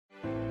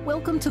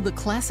Welcome to the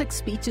Classic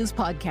Speeches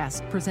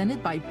podcast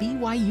presented by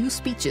BYU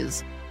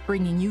Speeches,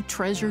 bringing you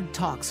treasured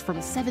talks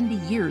from 70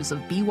 years of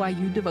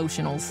BYU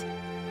devotionals.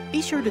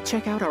 Be sure to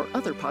check out our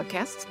other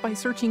podcasts by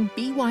searching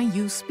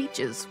BYU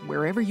Speeches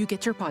wherever you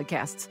get your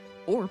podcasts,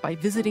 or by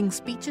visiting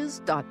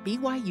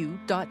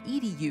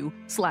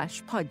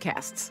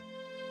speeches.byu.edu/podcasts.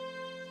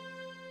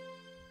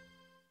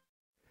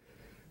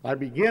 I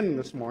begin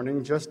this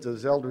morning just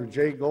as Elder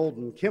J.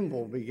 Golden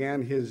Kimball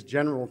began his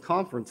general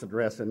conference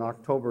address in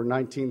October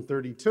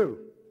 1932.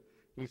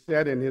 He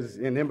said in his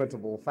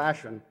inimitable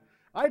fashion,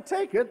 "I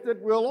take it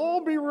that we'll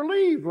all be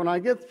relieved when I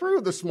get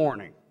through this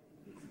morning."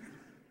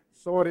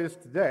 So it is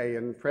today,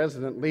 and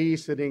President Lee,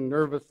 sitting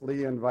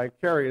nervously and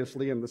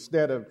vicariously in the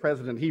stead of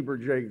President Heber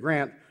J.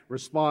 Grant,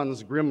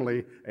 responds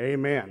grimly,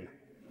 "Amen."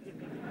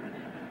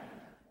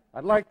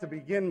 I'd like to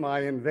begin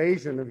my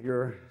invasion of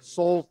your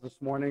souls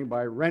this morning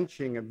by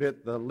wrenching a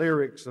bit the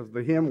lyrics of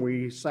the hymn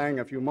we sang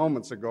a few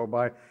moments ago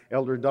by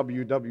Elder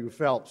W. W.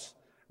 Phelps,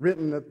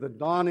 written at the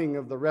dawning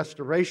of the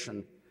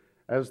Restoration,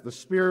 as the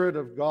Spirit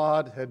of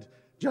God had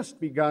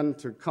just begun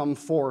to come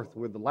forth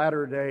with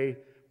latter-day,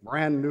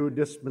 brand-new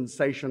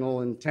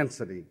dispensational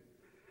intensity.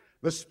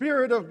 The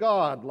Spirit of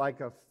God, like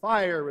a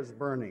fire, is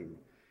burning.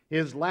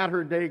 His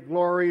latter-day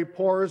glory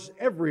pours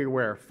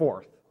everywhere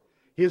forth.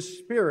 His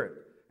Spirit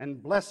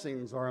and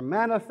blessings are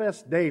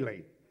manifest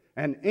daily,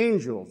 and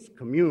angels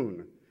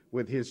commune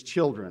with his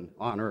children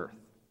on earth.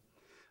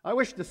 I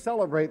wish to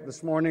celebrate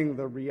this morning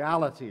the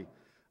reality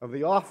of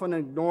the often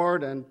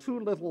ignored and too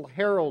little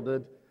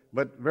heralded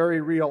but very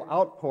real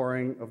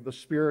outpouring of the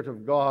Spirit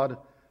of God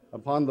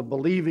upon the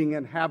believing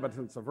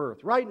inhabitants of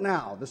earth, right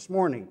now, this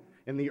morning,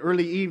 in the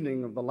early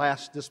evening of the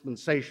last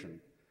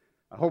dispensation.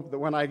 I hope that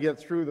when I get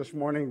through this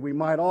morning, we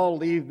might all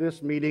leave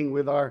this meeting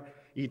with our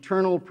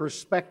eternal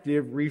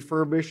perspective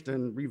refurbished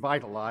and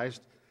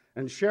revitalized,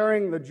 and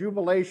sharing the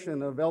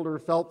jubilation of Elder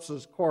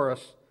Phelps's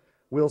chorus,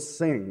 we'll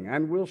sing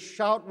and we'll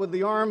shout with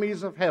the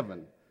armies of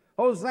heaven,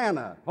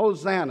 "Hosanna,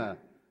 Hosanna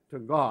to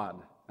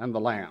God and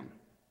the Lamb."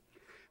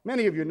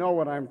 Many of you know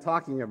what I'm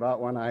talking about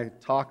when I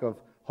talk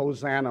of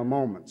Hosanna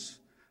moments,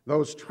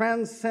 those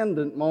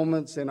transcendent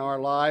moments in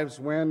our lives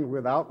when,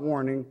 without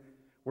warning,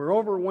 we're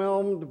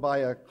overwhelmed by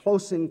a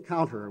close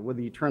encounter with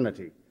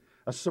eternity,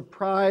 a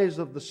surprise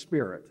of the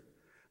Spirit.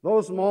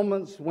 Those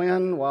moments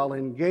when, while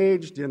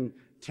engaged in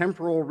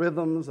temporal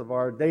rhythms of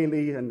our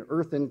daily and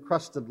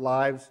earth-encrusted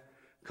lives,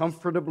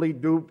 comfortably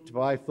duped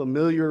by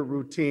familiar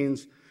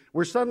routines,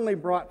 we're suddenly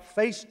brought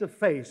face to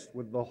face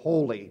with the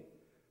holy,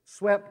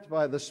 swept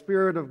by the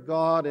Spirit of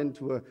God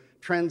into a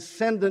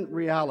transcendent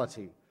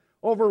reality,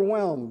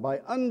 overwhelmed by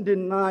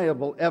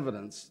undeniable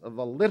evidence of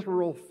a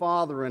literal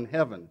Father in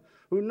heaven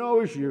who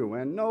knows you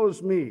and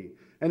knows me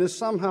and is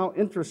somehow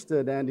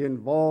interested and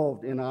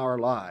involved in our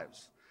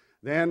lives.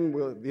 Then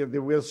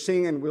we'll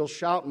sing and we'll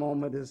shout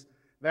moment is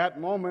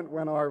that moment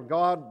when our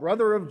God,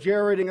 brother of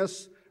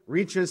Jaredinus,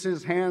 reaches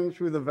his hand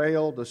through the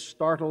veil to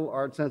startle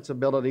our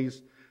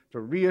sensibilities, to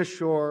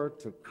reassure,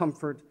 to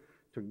comfort,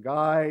 to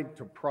guide,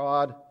 to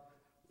prod,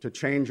 to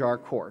change our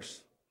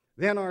course.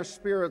 Then our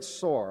spirits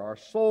soar, our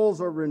souls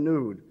are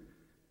renewed,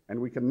 and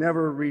we can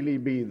never really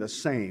be the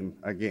same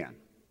again.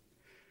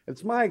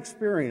 It's my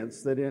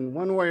experience that in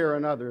one way or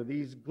another,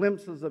 these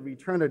glimpses of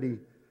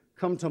eternity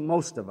come to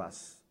most of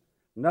us,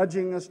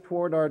 nudging us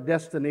toward our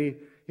destiny.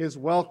 His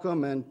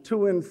welcome and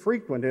too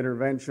infrequent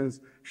interventions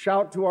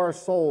shout to our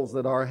souls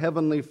that our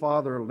Heavenly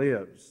Father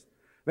lives,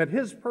 that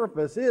His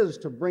purpose is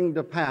to bring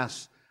to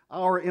pass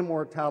our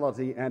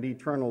immortality and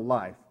eternal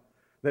life,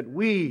 that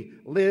we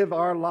live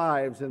our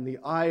lives in the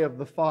eye of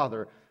the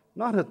Father,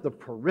 not at the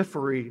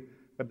periphery,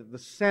 but at the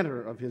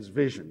center of His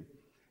vision,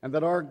 and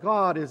that our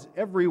God is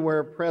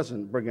everywhere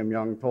present, Brigham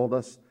Young told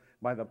us,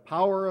 by the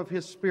power of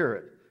His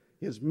Spirit,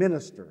 His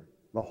minister,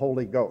 the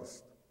Holy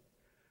Ghost.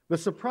 The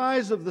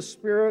surprise of the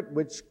Spirit,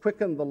 which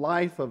quickened the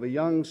life of a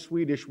young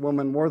Swedish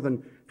woman more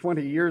than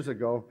 20 years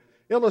ago,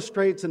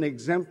 illustrates and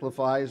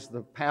exemplifies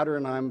the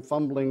pattern I'm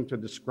fumbling to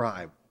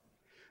describe.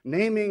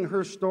 Naming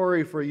her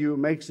story for you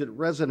makes it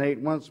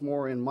resonate once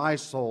more in my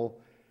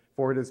soul,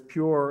 for it is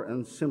pure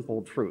and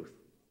simple truth.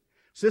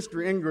 Sister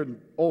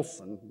Ingrid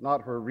Olson,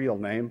 not her real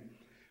name,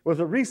 was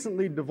a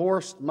recently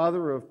divorced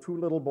mother of two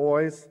little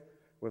boys,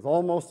 with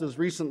almost as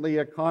recently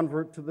a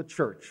convert to the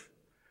church.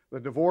 The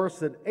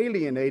divorce had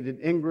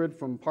alienated Ingrid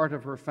from part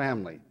of her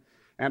family,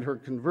 and her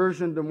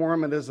conversion to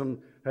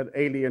Mormonism had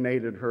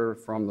alienated her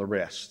from the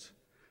rest.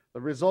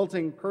 The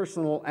resulting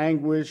personal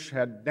anguish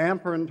had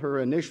dampened her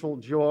initial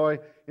joy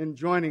in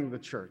joining the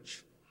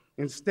church.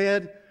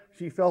 Instead,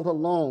 she felt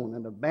alone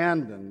and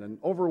abandoned and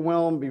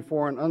overwhelmed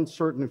before an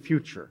uncertain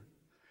future.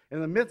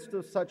 In the midst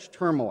of such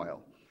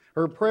turmoil,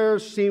 her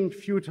prayers seemed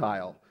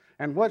futile,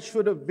 and what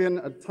should have been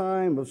a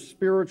time of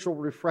spiritual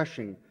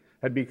refreshing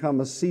had become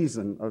a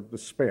season of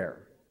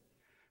despair.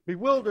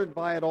 Bewildered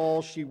by it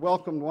all, she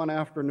welcomed one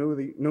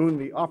afternoon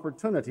the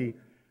opportunity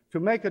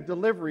to make a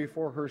delivery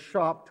for her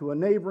shop to a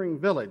neighboring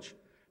village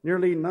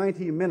nearly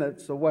 90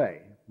 minutes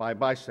away by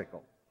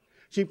bicycle.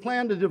 She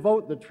planned to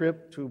devote the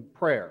trip to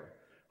prayer,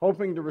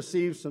 hoping to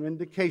receive some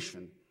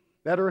indication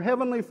that her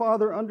Heavenly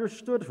Father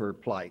understood her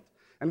plight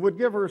and would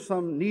give her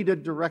some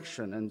needed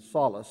direction and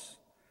solace.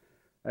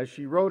 As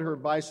she rode her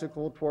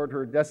bicycle toward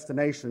her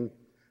destination,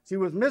 she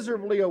was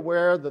miserably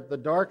aware that the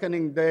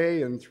darkening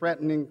day and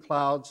threatening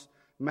clouds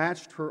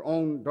matched her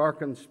own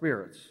darkened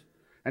spirits,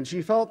 and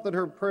she felt that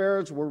her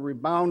prayers were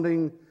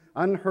rebounding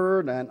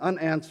unheard and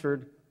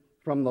unanswered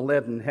from the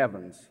leaden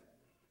heavens.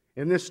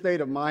 In this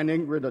state of mind,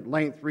 Ingrid at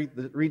length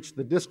reached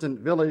the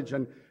distant village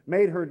and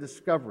made her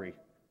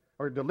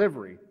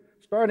delivery.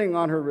 Starting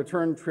on her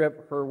return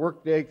trip, her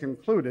workday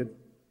concluded,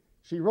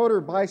 she rode her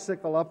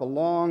bicycle up a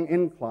long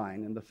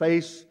incline in the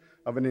face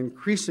of an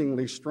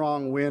increasingly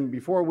strong wind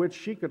before which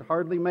she could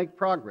hardly make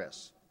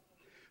progress.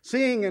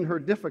 Seeing in her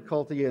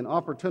difficulty an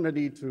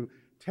opportunity to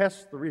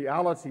test the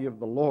reality of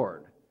the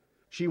Lord,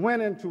 she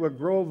went into a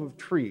grove of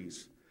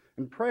trees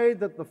and prayed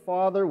that the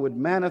Father would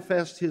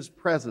manifest his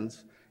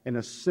presence in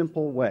a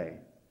simple way.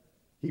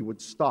 He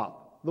would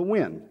stop the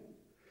wind,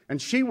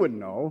 and she would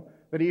know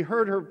that he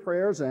heard her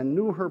prayers and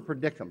knew her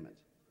predicament.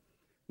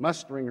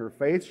 Mustering her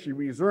faith, she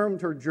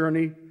resumed her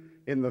journey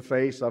in the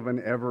face of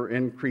an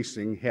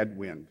ever-increasing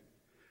headwind.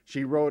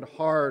 She rode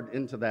hard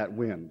into that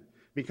wind,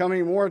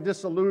 becoming more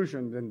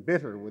disillusioned and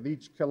bitter with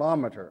each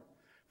kilometer,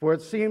 for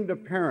it seemed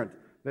apparent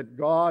that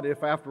God,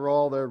 if after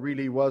all there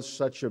really was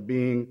such a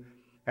being,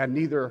 had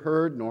neither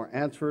heard nor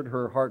answered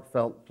her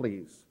heartfelt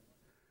pleas.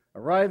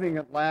 Arriving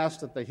at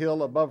last at the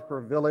hill above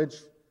her village,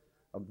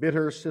 a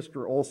bitter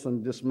Sister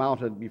Olson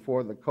dismounted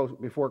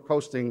before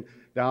coasting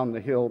down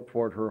the hill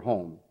toward her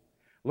home.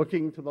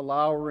 Looking to the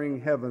lowering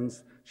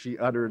heavens, she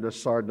uttered a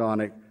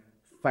sardonic,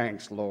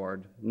 "Thanks,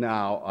 Lord,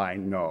 now I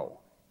know."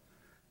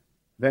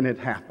 Then it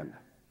happened,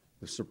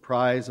 the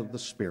surprise of the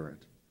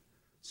Spirit.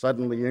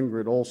 Suddenly,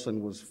 Ingrid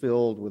Olson was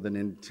filled with an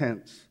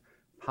intense,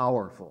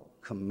 powerful,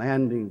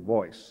 commanding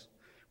voice,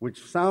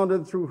 which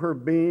sounded through her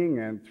being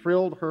and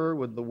thrilled her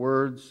with the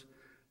words,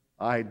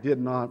 "I did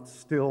not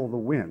still the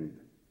wind.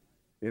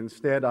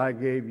 Instead, I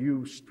gave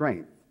you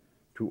strength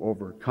to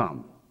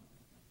overcome."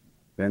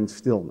 Then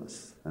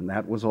stillness, and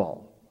that was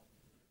all.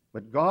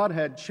 But God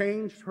had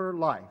changed her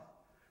life.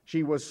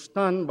 She was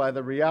stunned by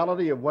the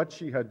reality of what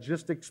she had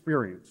just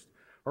experienced.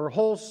 Her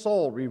whole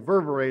soul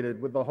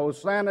reverberated with the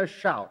Hosanna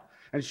shout,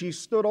 and she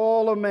stood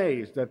all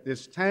amazed at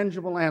this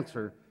tangible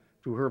answer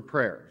to her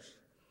prayers.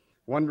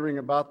 Wondering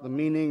about the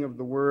meaning of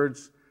the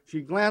words,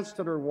 she glanced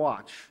at her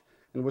watch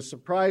and was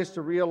surprised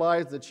to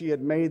realize that she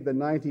had made the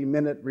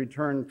 90-minute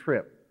return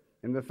trip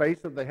in the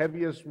face of the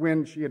heaviest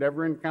wind she had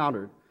ever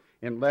encountered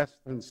in less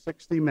than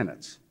 60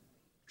 minutes.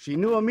 She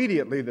knew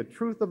immediately the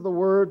truth of the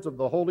words of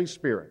the Holy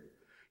Spirit.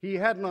 He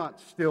had not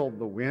stilled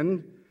the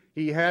wind.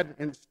 He had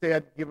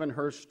instead given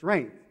her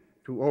strength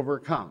to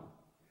overcome.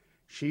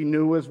 She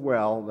knew as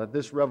well that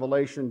this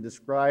revelation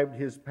described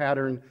his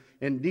pattern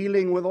in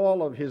dealing with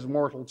all of his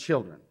mortal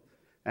children,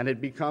 and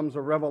it becomes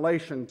a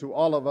revelation to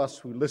all of us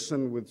who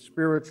listen with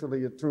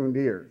spiritually attuned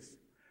ears.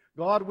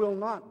 God will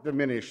not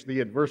diminish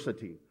the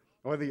adversity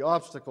or the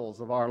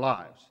obstacles of our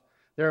lives.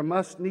 There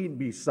must need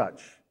be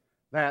such.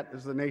 That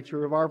is the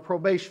nature of our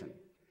probation.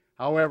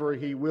 However,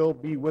 he will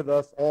be with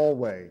us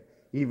always,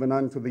 even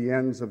unto the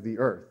ends of the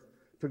earth,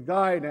 to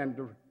guide and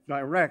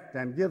direct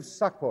and give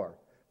succor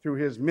through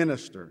his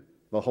minister,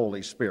 the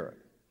Holy Spirit.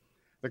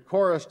 The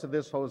chorus to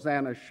this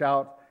Hosanna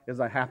shout is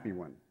a happy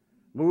one.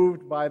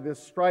 Moved by this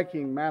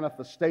striking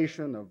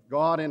manifestation of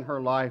God in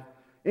her life,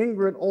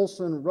 Ingrid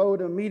Olson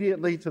rode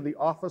immediately to the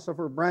office of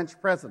her branch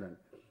president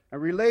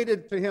and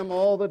related to him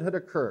all that had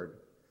occurred.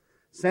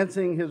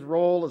 Sensing his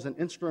role as an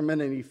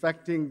instrument in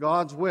effecting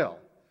God's will,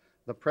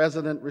 the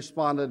president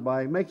responded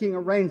by making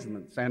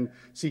arrangements and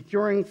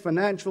securing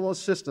financial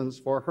assistance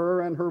for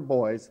her and her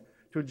boys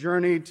to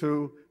journey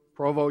to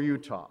Provo,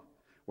 Utah,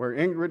 where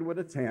Ingrid would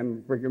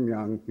attend Brigham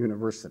Young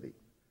University.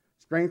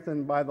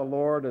 Strengthened by the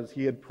Lord as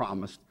he had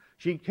promised,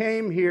 she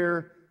came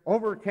here,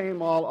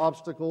 overcame all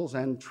obstacles,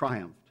 and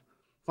triumphed,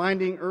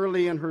 finding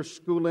early in her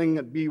schooling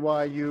at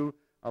BYU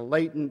a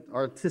latent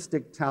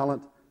artistic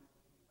talent.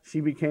 She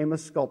became a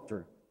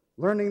sculptor,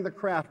 learning the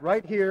craft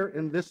right here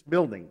in this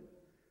building.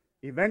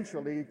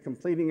 Eventually,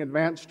 completing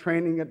advanced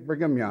training at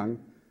Brigham Young,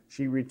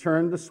 she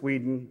returned to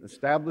Sweden,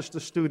 established a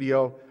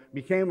studio,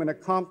 became an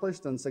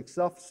accomplished and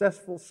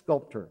successful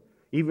sculptor,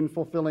 even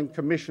fulfilling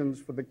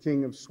commissions for the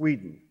King of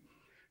Sweden.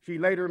 She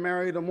later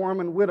married a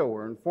Mormon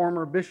widower and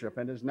former bishop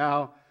and is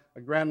now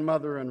a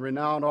grandmother and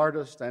renowned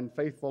artist and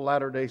faithful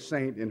Latter-day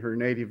Saint in her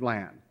native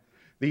land.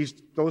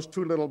 Those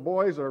two little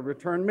boys are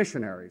returned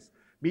missionaries,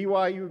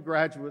 BYU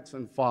graduates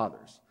and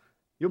fathers.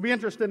 You'll be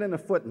interested in a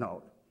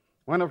footnote.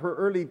 One of her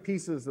early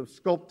pieces of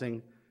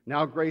sculpting,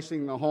 now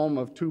gracing the home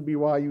of two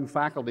BYU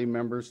faculty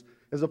members,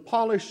 is a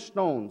polished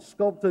stone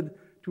sculpted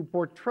to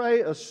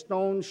portray a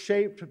stone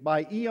shaped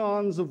by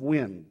eons of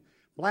wind,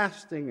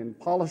 blasting and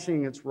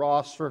polishing its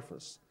raw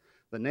surface.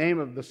 The name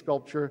of the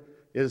sculpture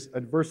is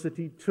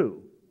Adversity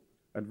 2.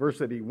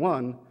 Adversity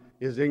 1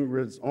 is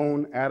Ingrid's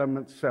own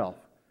adamant self,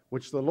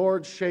 which the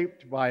Lord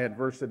shaped by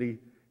adversity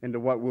into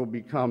what will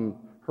become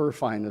her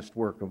finest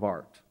work of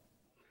art.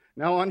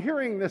 Now, on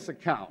hearing this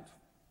account,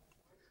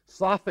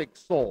 Sophic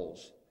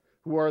souls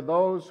who are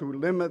those who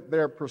limit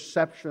their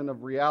perception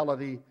of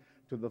reality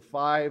to the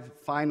 5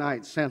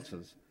 finite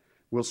senses,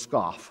 will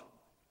scoff.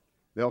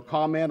 They'll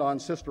comment on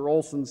Sister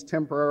Olson's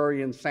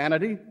temporary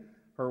insanity,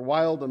 her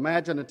wild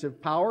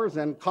imaginative powers,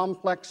 and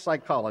complex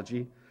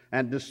psychology,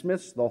 and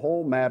dismiss the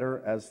whole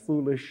matter as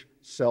foolish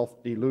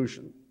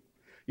self-delusion.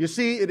 You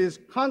see, it is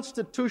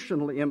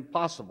constitutionally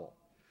impossible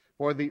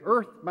for the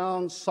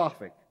earthbound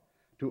sophic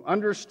to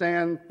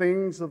understand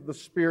things of the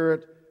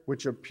Spirit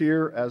which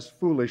appear as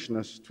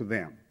foolishness to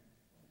them.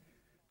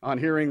 On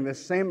hearing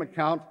this same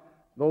account,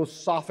 those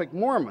sophic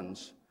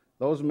Mormons,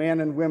 those men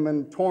and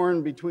women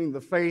torn between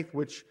the faith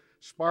which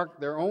sparked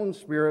their own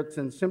spirits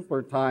in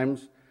simpler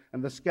times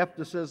and the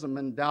skepticism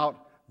and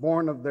doubt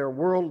born of their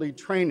worldly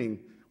training,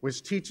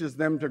 which teaches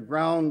them to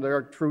ground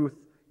their truth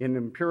in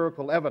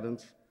empirical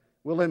evidence,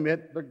 will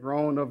emit the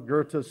groan of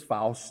Goethe's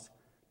Faust,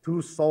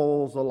 "Two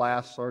souls,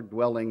 alas, are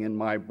dwelling in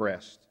my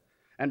breast,"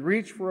 and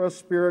reach for a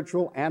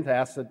spiritual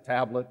antacid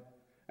tablet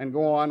and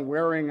go on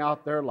wearing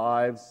out their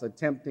lives,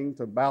 attempting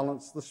to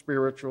balance the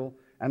spiritual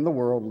and the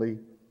worldly,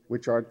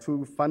 which are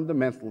two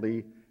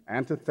fundamentally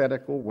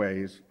antithetical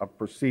ways of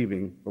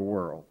perceiving the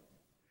world.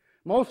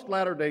 Most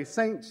Latter-day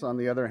Saints, on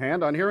the other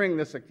hand, on hearing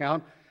this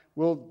account,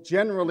 will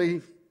generally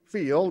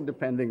feel,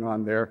 depending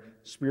on their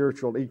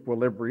spiritual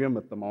equilibrium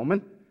at the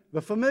moment,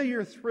 the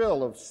familiar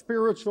thrill of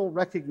spiritual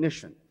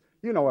recognition.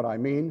 You know what I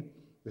mean.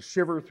 The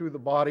shiver through the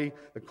body,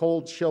 the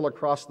cold chill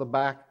across the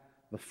back,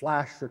 the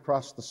flash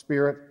across the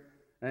spirit,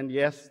 and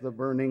yes, the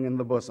burning in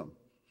the bosom.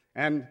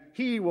 And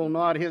he will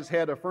nod his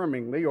head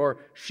affirmingly, or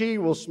she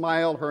will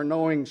smile her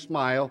knowing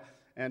smile,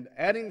 and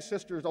adding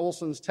Sister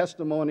Olson's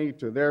testimony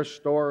to their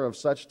store of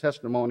such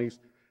testimonies,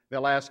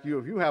 they'll ask you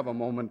if you have a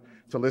moment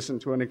to listen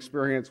to an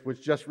experience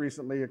which just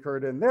recently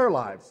occurred in their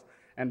lives.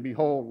 And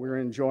behold, we're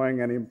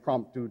enjoying an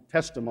impromptu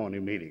testimony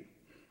meeting.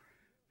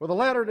 For the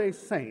Latter-day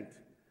Saint,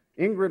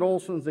 Ingrid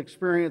Olson's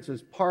experience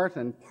is part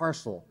and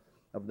parcel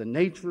of the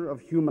nature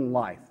of human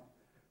life,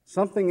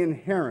 something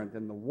inherent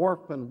in the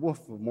warp and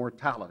woof of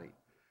mortality.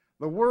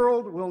 The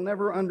world will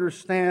never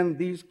understand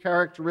these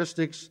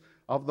characteristics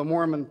of the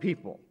Mormon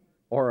people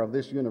or of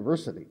this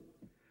university,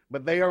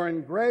 but they are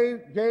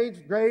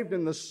engraved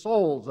in the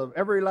souls of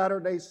every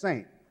Latter-day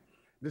Saint,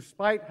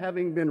 despite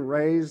having been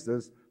raised,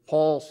 as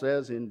Paul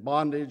says, in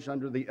bondage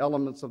under the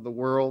elements of the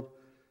world,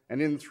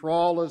 and in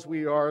thrall as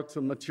we are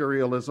to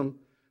materialism.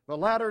 The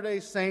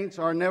Latter-day Saints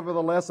are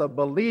nevertheless a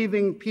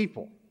believing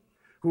people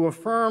who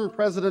affirm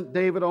President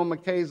David O.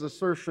 McKay's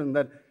assertion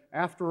that,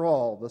 after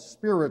all, the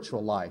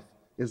spiritual life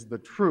is the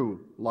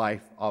true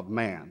life of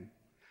man.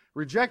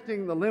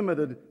 Rejecting the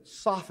limited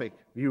sophic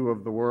view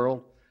of the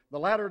world, the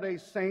Latter-day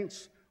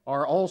Saints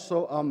are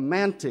also a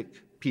mantic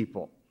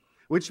people,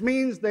 which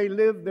means they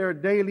live their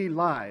daily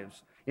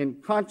lives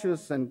in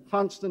conscious and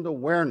constant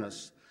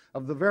awareness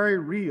of the very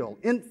real,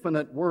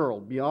 infinite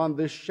world beyond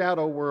this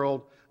shadow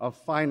world of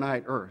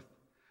finite earth.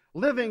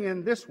 Living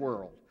in this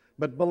world,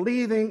 but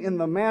believing in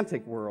the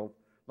mantic world,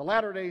 the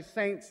Latter-day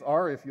Saints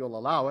are, if you'll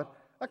allow it,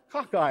 a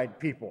cockeyed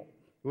people,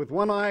 with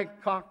one eye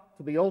cocked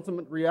to the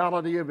ultimate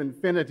reality of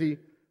infinity,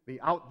 the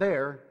out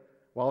there,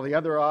 while the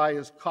other eye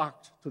is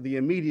cocked to the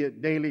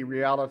immediate daily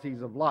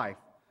realities of life,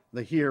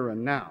 the here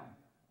and now.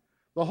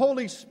 The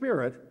Holy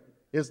Spirit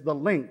is the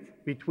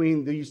link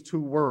between these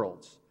two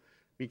worlds,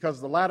 because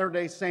the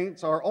Latter-day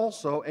Saints are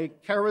also a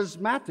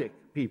charismatic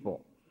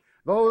people,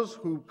 those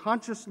who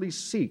consciously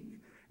seek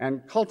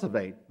and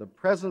cultivate the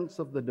presence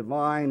of the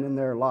divine in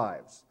their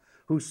lives,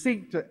 who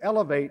seek to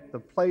elevate the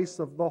place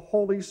of the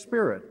Holy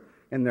Spirit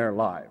in their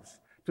lives,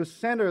 to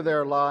center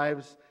their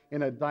lives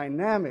in a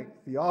dynamic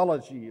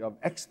theology of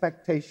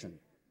expectation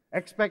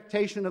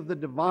of the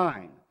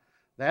divine.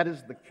 That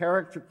is, the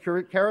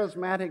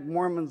charismatic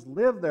Mormons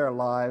live their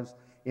lives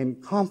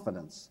in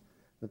confidence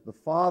that the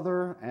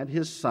Father and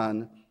His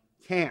Son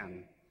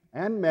can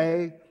and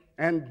may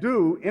and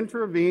do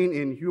intervene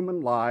in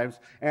human lives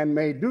and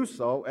may do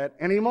so at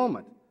any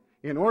moment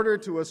in order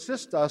to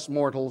assist us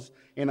mortals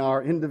in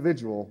our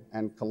individual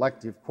and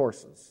collective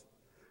courses.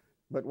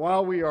 But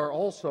while we are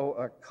also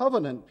a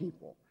covenant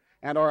people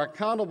and are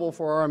accountable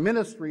for our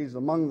ministries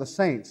among the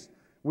saints,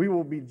 we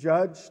will be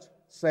judged,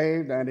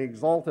 saved, and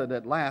exalted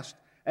at last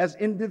as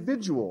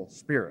individual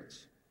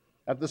spirits.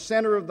 At the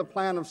center of the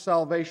plan of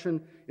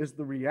salvation is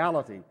the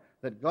reality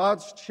that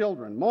God's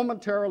children,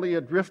 momentarily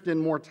adrift in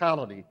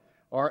mortality,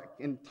 are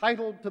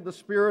entitled to the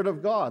Spirit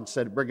of God,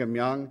 said Brigham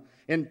Young,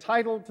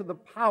 entitled to the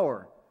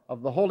power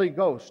of the Holy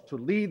Ghost to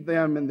lead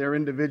them in their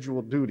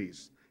individual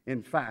duties.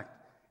 In fact,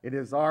 it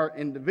is our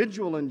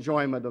individual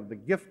enjoyment of the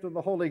gift of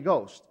the Holy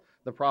Ghost,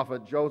 the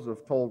prophet Joseph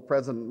told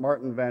President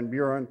Martin Van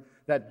Buren,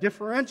 that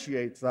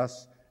differentiates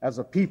us as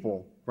a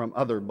people from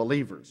other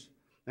believers.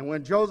 And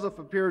when Joseph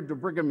appeared to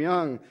Brigham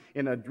Young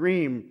in a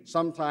dream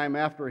sometime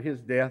after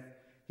his death,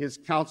 his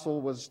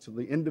counsel was to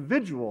the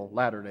individual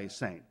Latter-day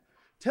Saint.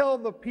 Tell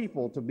the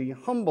people to be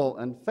humble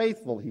and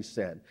faithful, he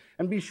said,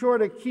 and be sure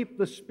to keep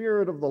the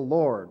Spirit of the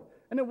Lord,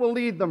 and it will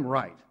lead them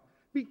right.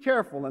 Be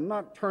careful and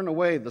not turn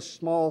away the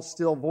small,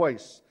 still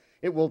voice.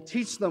 It will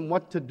teach them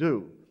what to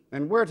do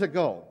and where to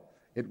go.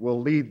 it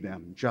will lead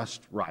them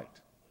just right.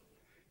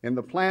 In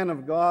the plan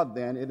of God,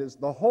 then, it is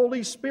the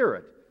Holy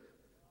Spirit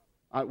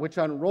which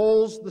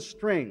unrolls the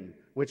string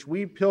which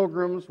we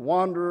pilgrims,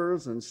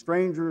 wanderers, and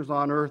strangers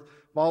on earth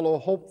follow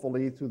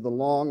hopefully through the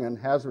long and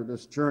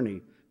hazardous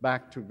journey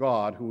back to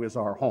God, who is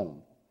our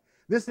home.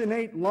 This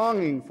innate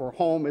longing for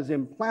home is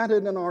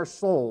implanted in our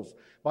souls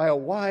by a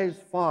wise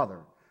Father,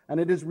 and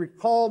it is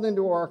recalled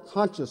into our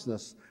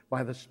consciousness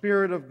by the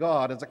Spirit of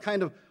God as a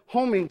kind of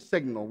homing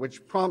signal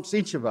which prompts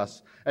each of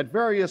us at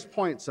various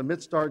points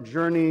amidst our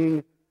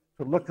journeying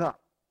to look up,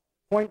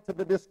 point to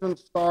the distant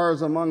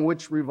stars among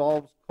which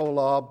revolves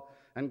Kolob,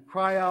 and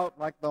cry out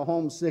like the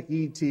homesick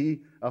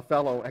E.T., a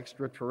fellow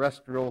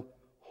extraterrestrial,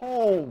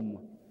 home.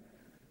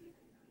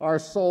 Our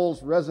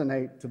souls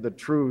resonate to the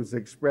truths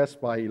expressed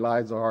by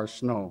Eliza R.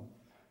 Snow.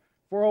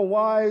 For a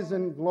wise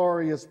and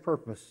glorious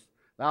purpose,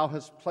 thou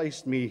hast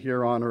placed me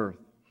here on earth,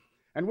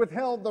 and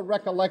withheld the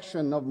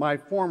recollection of my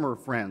former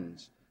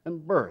friends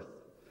and birth.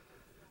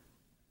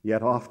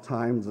 Yet oft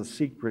times a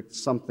secret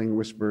something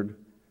whispered,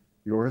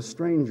 you're a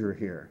stranger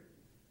here,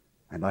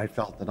 and I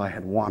felt that I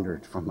had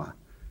wandered from a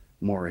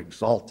more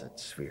exalted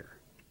sphere.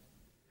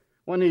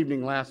 One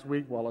evening last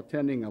week, while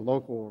attending a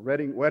local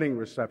wedding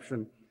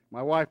reception,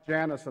 my wife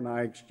Janice and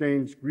I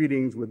exchanged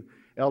greetings with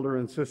Elder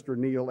and Sister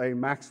Neil A.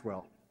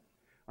 Maxwell.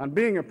 On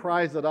being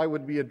apprised that I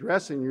would be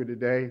addressing you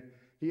today,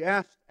 he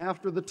asked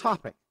after the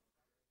topic.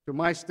 To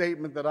my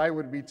statement that I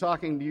would be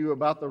talking to you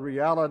about the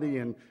reality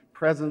and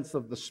presence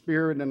of the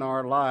Spirit in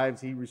our lives,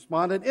 he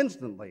responded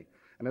instantly,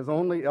 and as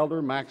only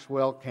Elder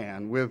Maxwell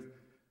can, with,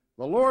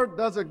 the Lord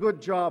does a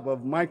good job of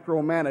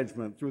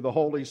micromanagement through the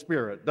Holy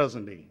Spirit,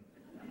 doesn't he?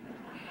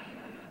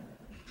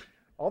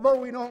 Although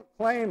we don't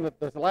claim that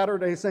the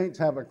Latter-day Saints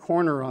have a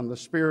corner on the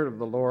Spirit of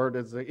the Lord,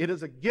 it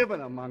is a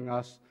given among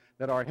us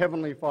that our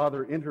Heavenly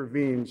Father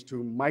intervenes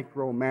to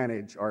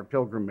micromanage our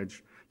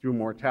pilgrimage through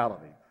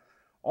mortality,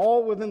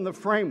 all within the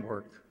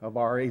framework of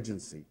our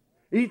agency.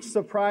 Each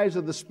surprise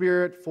of the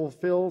Spirit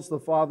fulfills the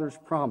Father's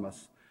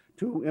promise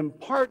to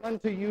impart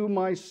unto you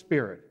my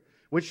Spirit,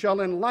 which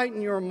shall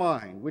enlighten your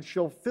mind, which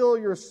shall fill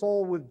your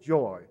soul with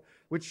joy,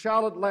 which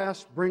shall at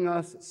last bring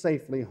us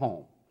safely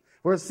home.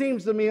 For it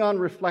seems to me on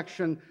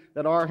reflection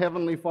that our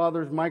Heavenly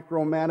Father's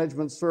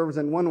micromanagement serves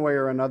in one way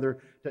or another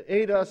to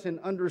aid us in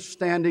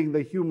understanding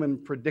the human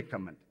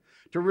predicament,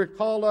 to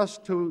recall us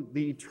to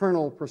the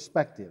eternal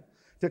perspective,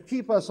 to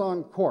keep us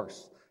on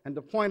course, and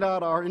to point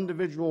out our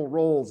individual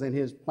roles in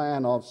His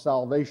plan of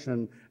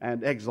salvation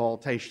and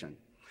exaltation.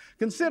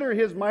 Consider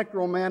His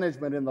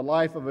micromanagement in the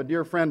life of a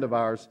dear friend of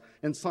ours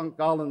in St.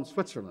 Gallen,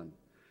 Switzerland.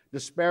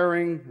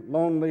 Despairing,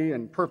 lonely,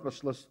 and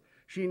purposeless,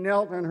 she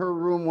knelt in her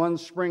room one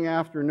spring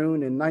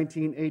afternoon in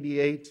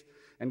 1988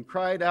 and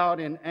cried out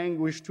in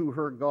anguish to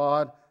her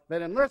God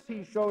that unless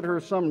He showed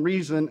her some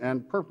reason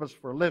and purpose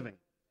for living,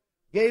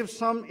 gave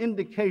some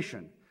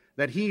indication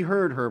that He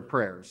heard her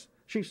prayers,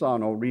 she saw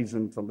no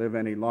reason to live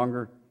any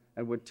longer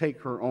and would take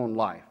her own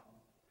life.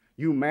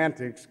 You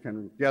mantics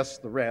can guess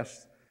the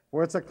rest,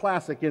 for it's a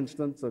classic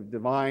instance of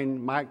divine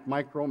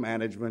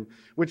micromanagement,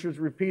 which is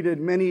repeated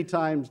many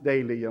times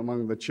daily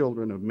among the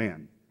children of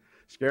men.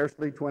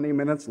 Scarcely 20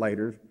 minutes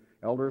later,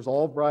 Elders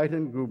Albright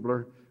and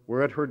Gubler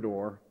were at her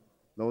door.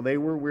 Though they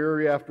were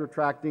weary after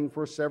tracting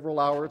for several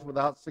hours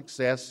without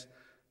success,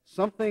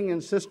 something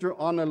in Sister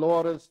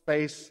Annelora's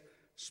face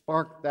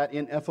sparked that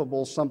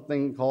ineffable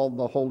something called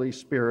the Holy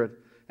Spirit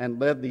and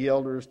led the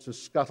elders to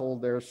scuttle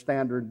their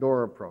standard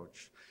door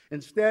approach.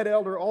 Instead,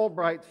 Elder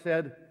Albright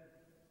said,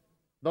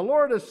 "The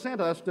Lord has sent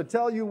us to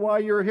tell you why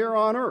you're here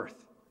on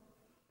earth."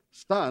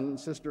 Stunned,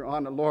 Sister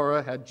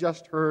Annalora had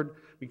just heard,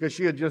 because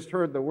she had just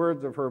heard the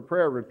words of her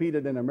prayer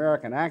repeated in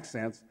American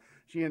accents,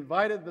 she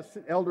invited the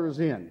elders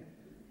in,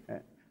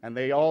 and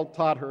they all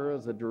taught her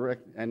as a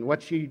direct, and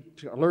what she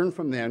learned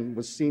from them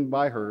was seen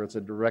by her as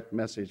a direct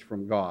message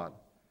from God.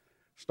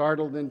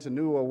 Startled into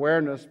new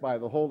awareness by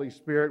the Holy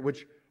Spirit,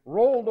 which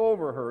rolled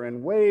over her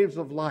in waves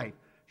of light,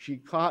 she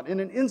caught in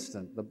an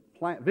instant the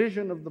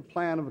vision of the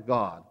plan of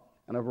God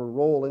and of her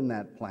role in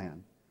that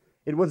plan.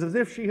 It was as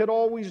if she had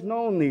always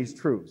known these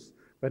truths,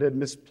 but had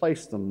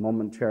misplaced them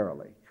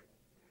momentarily.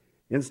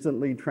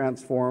 Instantly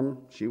transformed,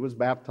 she was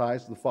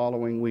baptized the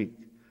following week.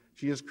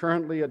 She is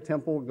currently a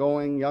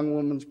temple-going young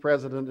woman's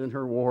president in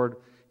her ward,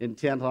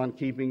 intent on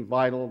keeping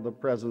vital the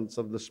presence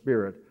of the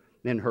Spirit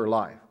in her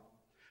life.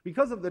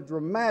 Because of the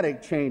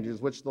dramatic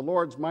changes which the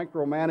Lord's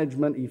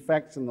micromanagement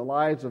effects in the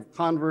lives of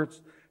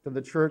converts to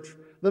the church,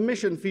 the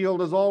mission field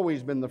has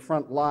always been the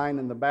front line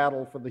in the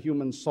battle for the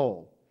human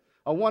soul,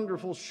 a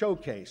wonderful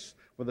showcase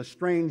for the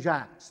strange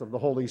acts of the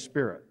Holy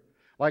Spirit.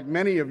 Like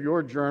many of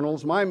your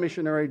journals, my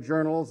missionary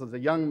journals as a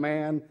young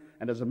man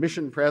and as a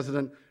mission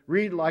president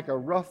read like a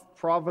rough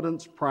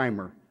Providence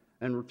primer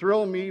and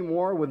thrill me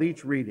more with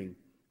each reading.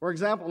 For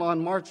example,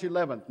 on March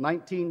 11th,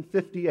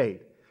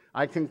 1958,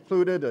 I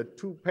concluded a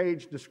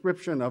 2-page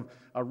description of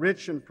a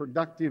rich and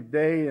productive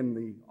day in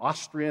the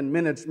Austrian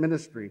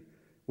ministry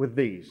with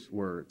these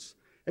words: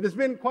 "It has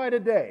been quite a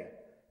day,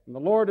 and the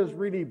Lord has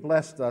really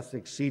blessed us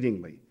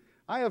exceedingly.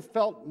 I have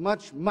felt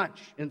much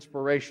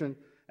inspiration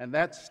and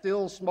that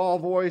still small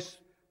voice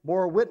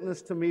bore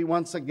witness to me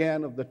once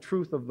again of the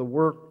truth of the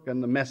work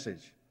and the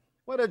message.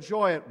 What a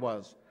joy it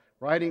was,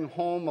 riding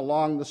home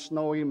along the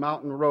snowy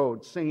mountain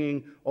road,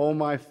 singing, "O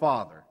my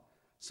Father."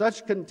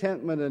 Such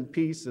contentment and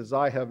peace as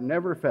I have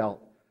never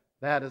felt.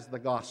 That is the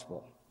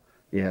gospel.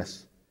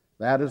 Yes,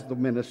 that is the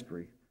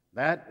ministry.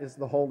 That is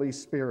the Holy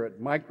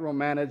Spirit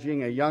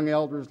micromanaging a young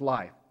elder's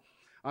life.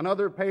 On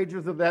other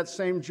pages of that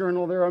same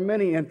journal, there are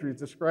many entries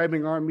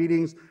describing our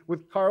meetings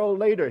with Karl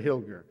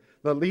Lederhilger,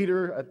 the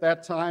leader at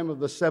that time of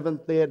the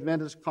Seventh-day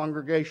Adventist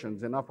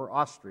congregations in Upper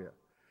Austria.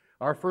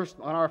 On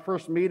our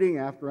first meeting,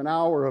 after an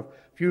hour of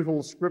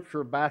futile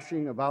scripture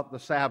bashing about the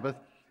Sabbath,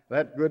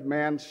 that good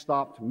man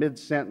stopped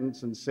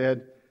mid-sentence and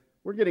said,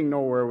 "We're getting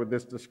nowhere with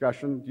this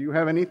discussion. Do you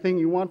have anything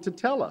you want to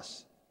tell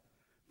us?"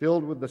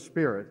 Filled with the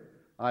Spirit,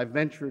 I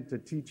ventured to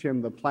teach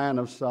him the plan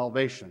of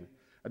salvation,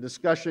 a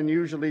discussion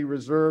usually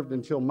reserved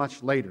until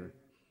much later.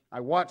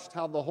 I watched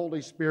how the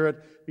Holy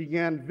Spirit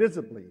began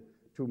visibly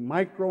to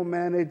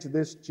micromanage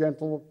this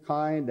gentle,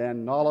 kind,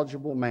 and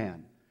knowledgeable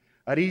man.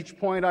 At each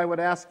point, I would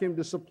ask him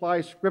to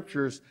supply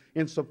scriptures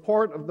in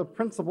support of the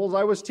principles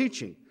I was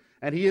teaching,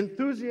 and he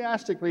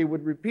enthusiastically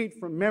would repeat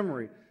from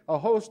memory a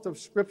host of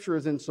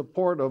scriptures in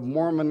support of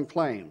Mormon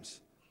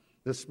claims.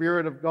 The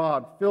Spirit of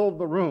God filled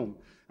the room,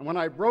 and when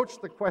I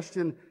broached the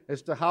question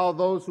as to how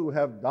those who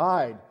have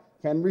died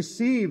can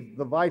receive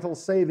the vital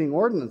saving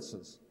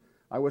ordinances,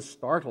 I was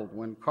startled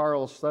when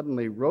Karl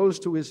suddenly rose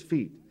to his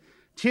feet,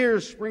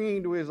 tears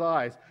springing to his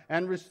eyes,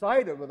 and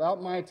recited,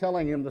 without my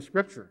telling him the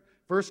scripture,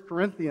 1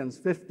 Corinthians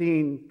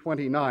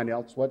 15:29,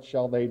 "Else what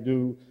shall they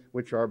do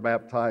which are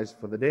baptized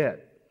for the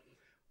dead?"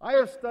 "I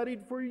have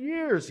studied for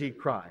years," he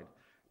cried,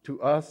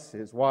 to us,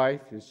 his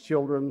wife, his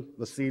children,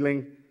 the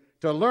ceiling,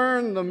 to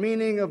learn the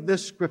meaning of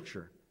this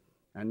scripture.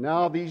 And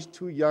now these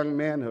two young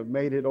men have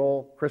made it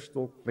all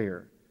crystal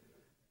clear.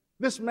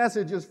 "This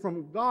message is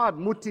from God,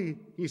 Mutti,"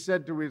 he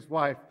said to his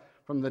wife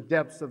from the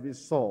depths of his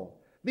soul.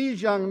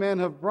 "These young men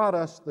have brought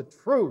us the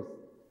truth."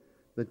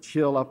 The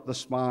chill up the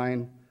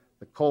spine,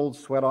 the cold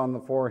sweat on the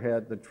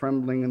forehead, the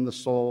trembling in the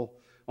soul,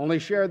 only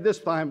shared this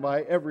time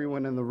by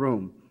everyone in the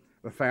room.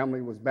 The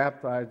family was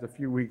baptized a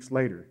few weeks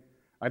later.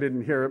 I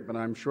didn't hear it, but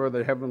I'm sure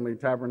the Heavenly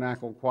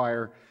Tabernacle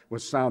Choir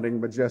was sounding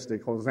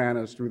majestic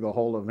hosannas through the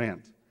whole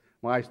event.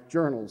 My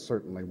journal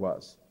certainly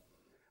was.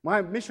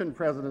 My mission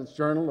president's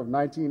journal of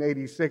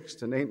 1986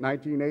 to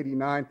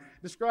 1989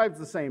 describes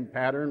the same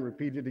pattern,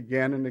 repeated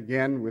again and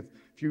again with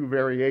few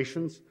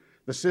variations.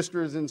 The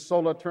sisters in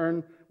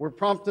Solothurn were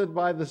prompted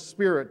by the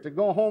Spirit to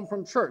go home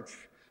from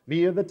church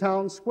via the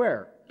town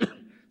square,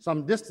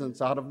 some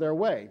distance out of their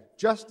way.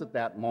 Just at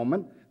that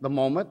moment, the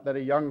moment that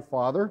a young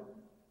father,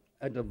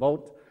 a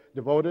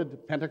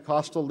devoted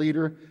Pentecostal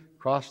leader,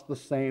 crossed the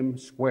same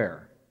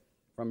square.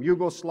 From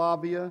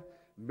Yugoslavia,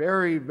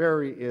 very,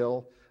 very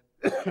ill,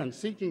 and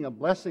seeking a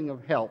blessing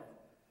of health,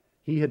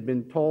 he had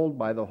been told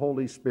by the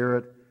Holy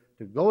Spirit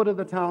to go to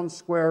the town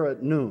square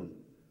at noon,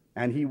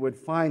 and he would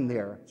find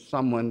there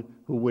someone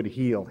who would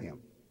heal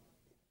him.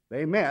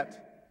 They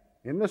met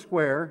in the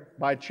square,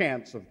 by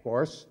chance, of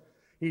course.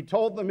 He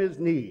told them his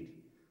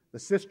need. The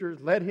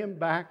sisters led him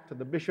back to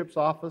the bishop's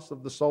office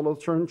of the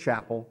Solothurn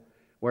Chapel,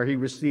 where he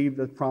received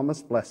the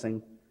promised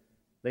blessing.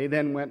 They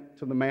then went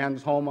to the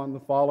man's home on the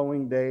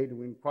following day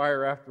to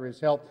inquire after his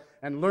health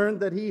and learned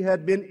that he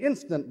had been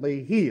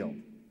instantly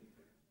healed.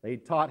 They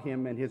taught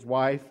him and his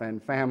wife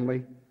and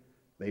family.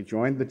 They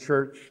joined the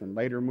church and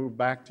later moved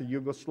back to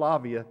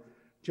Yugoslavia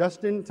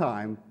just in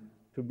time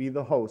to be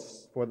the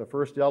hosts for the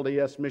first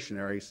LDS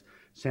missionaries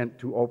sent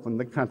to open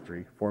the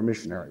country for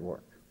missionary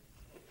work.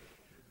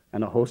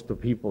 And a host of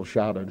people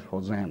shouted,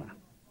 "Hosanna."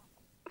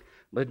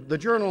 The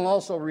journal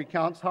also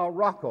recounts how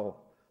Rocco,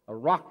 a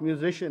rock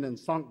musician in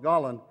St.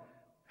 Gallen,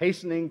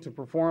 hastening to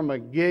perform a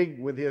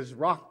gig with his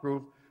rock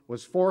group,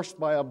 was forced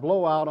by a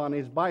blowout on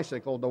his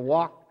bicycle to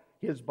walk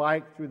his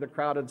bike through the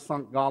crowded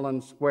St.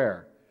 Gallen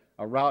Square,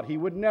 a route he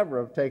would never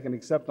have taken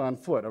except on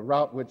foot, a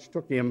route which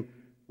took him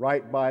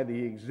right by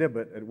the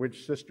exhibit at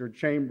which Sister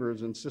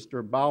Chambers and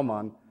Sister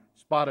Baumann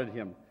spotted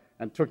him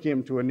and took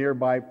him to a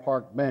nearby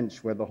park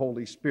bench where the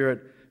Holy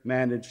Spirit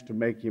managed to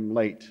make him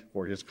late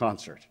for his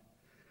concert.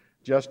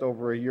 Just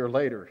over a year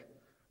later,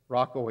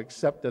 Rocco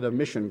accepted a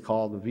mission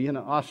call to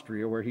Vienna,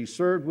 Austria, where he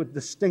served with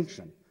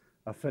distinction,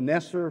 a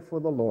finesser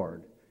for the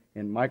Lord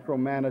in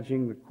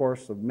micromanaging the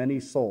course of many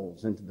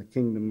souls into the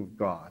kingdom of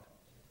God.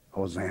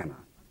 Hosanna.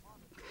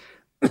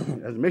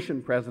 As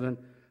mission president,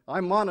 I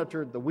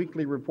monitored the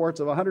weekly reports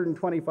of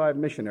 125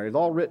 missionaries,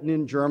 all written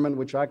in German,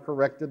 which I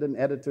corrected and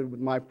edited with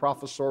my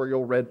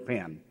professorial red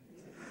pen.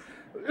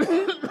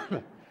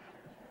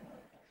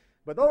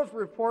 But those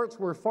reports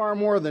were far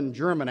more than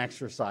German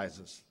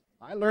exercises.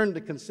 I learned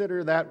to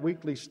consider that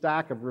weekly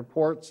stack of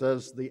reports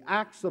as the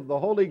acts of the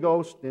Holy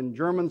Ghost in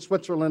German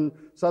Switzerland,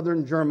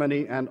 southern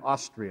Germany, and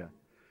Austria.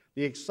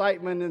 The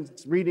excitement in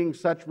reading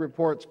such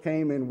reports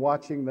came in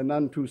watching the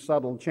none too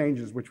subtle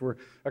changes which were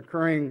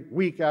occurring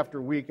week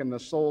after week in the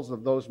souls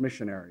of those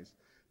missionaries.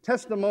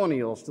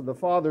 testimonials to the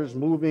Father's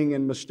moving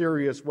in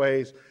mysterious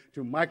ways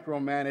to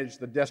micromanage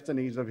the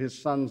destinies of his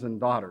sons and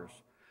daughters.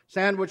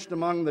 Sandwiched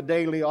among the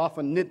daily,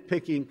 often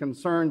nitpicking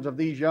concerns of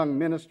these young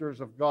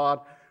ministers of God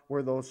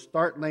were those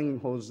startling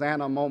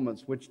Hosanna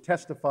moments which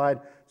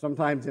testified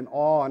sometimes in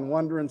awe and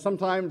wonder and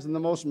sometimes in the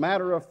most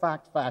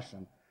matter-of-fact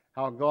fashion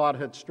how God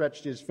had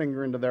stretched his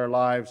finger into their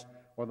lives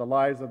or the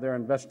lives of their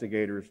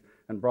investigators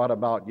and brought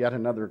about yet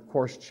another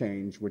course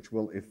change which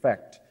will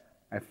affect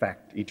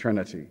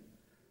eternity.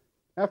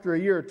 After a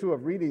year or two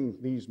of reading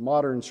these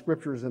modern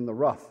scriptures in the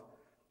rough,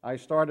 I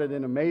started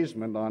in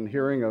amazement on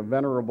hearing a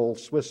venerable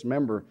Swiss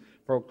member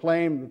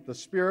proclaim that the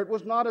Spirit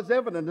was not as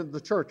evident in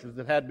the church as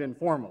it had been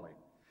formerly.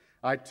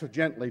 I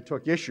gently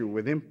took issue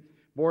with him,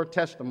 bore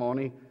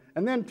testimony,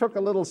 and then took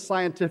a little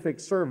scientific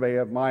survey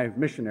of my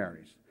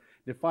missionaries,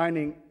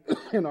 defining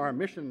in our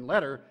mission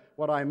letter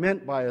what I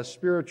meant by a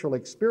spiritual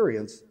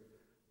experience.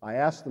 I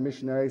asked the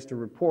missionaries to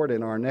report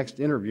in our next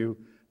interview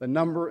the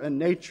number and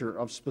nature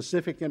of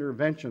specific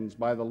interventions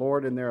by the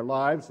Lord in their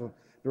lives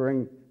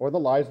or the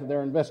lives of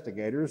their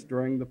investigators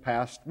during the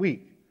past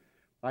week.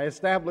 I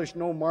established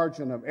no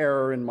margin of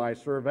error in my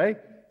survey,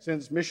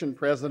 since mission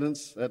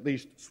presidents, at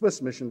least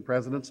Swiss mission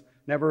presidents,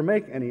 never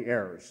make any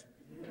errors.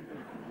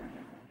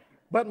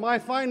 But my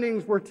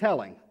findings were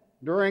telling.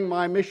 During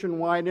my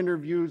mission-wide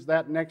interviews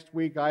that next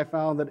week, I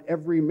found that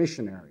every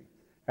missionary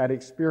had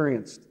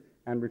experienced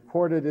and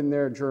recorded in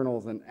their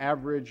journals an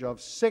average of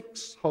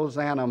 6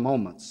 Hosanna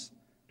moments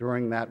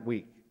during that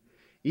week.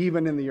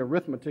 Even in the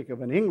arithmetic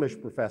of an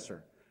English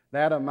professor,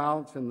 that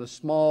amounts in the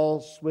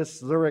small Swiss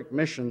Zurich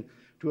mission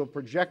to a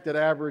projected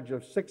average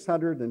of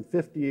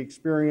 650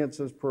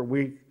 experiences per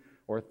week,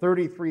 or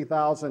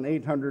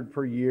 33,800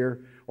 per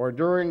year, or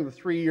during the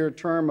 3-year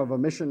term of a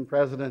mission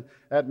president,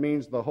 that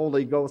means the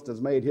Holy Ghost has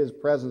made his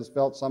presence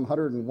felt some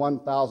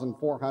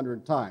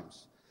 101,400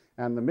 times.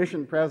 And the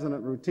mission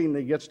president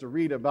routinely gets to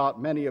read about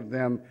many of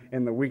them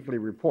in the weekly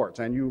reports,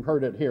 and you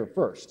heard it here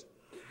first.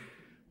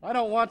 I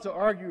don't want to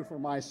argue for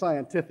my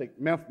scientific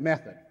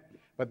method,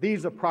 but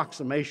these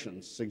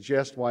approximations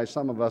suggest why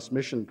some of us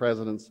mission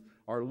presidents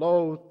are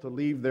loath to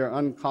leave their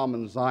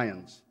uncommon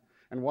Zions,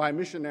 and why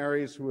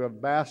missionaries who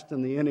have basked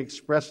in the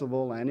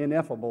inexpressible and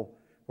ineffable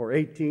for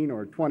 18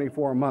 or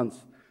 24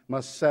 months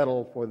must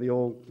settle for the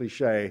old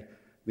cliche,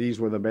 these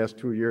were the best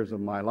 2 years of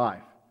my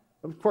life.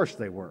 Of course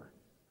they were.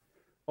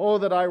 Oh,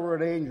 that I were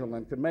an angel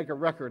and could make a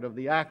record of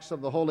the acts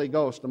of the Holy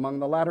Ghost among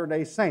the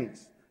Latter-day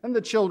Saints and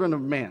the children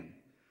of men.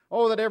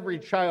 Oh, that every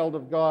child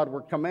of God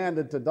were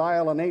commanded to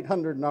dial an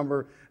 800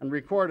 number and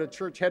record at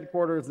church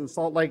headquarters in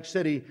Salt Lake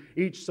City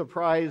each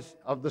surprise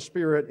of the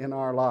Spirit in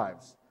our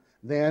lives.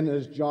 Then,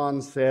 as John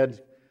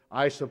said,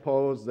 I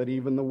suppose that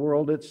even the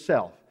world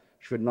itself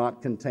should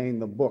not contain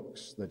the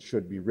books that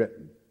should be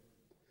written.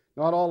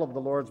 Not all of the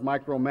Lord's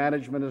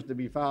micromanagement is to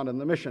be found in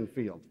the mission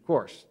field, of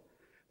course.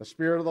 The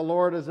Spirit of the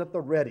Lord is at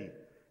the ready,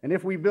 and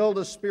if we build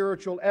a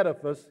spiritual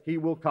edifice, He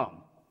will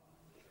come.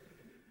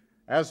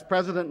 As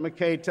President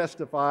McKay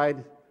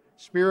testified,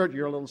 Spirit,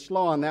 you're a little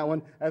slow on that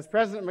one. As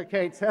President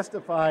McKay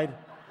testified,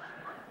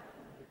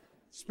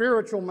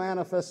 spiritual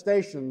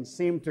manifestations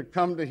seem to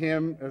come to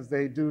him as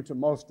they do to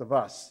most of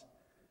us,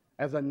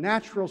 as a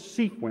natural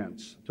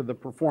sequence to the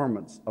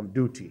performance of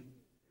duty.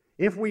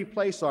 If we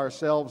place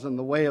ourselves in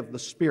the way of the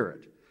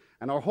Spirit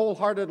and are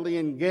wholeheartedly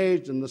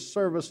engaged in the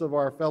service of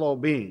our fellow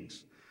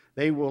beings,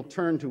 they will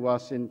turn to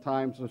us in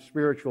times of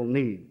spiritual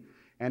need,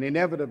 and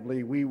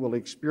inevitably we will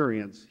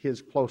experience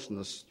His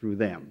closeness through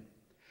them.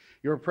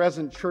 Your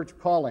present church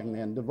calling,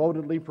 then,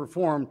 devotedly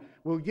performed,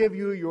 will give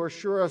you your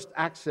surest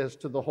access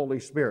to the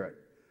Holy Spirit,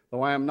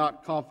 though I am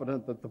not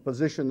confident that the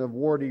position of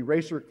ward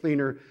eraser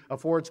cleaner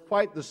affords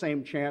quite the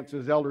same chance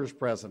as elders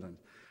president,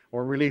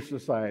 or Relief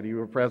Society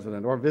or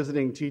president, or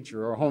visiting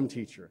teacher or home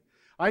teacher.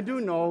 I do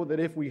know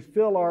that if we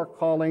fill our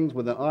callings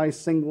with an eye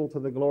single to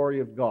the glory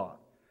of God,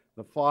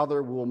 the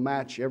Father will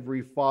match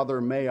every Father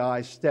may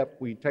I step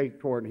we take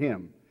toward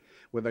Him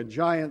with a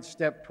giant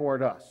step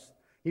toward us.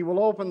 He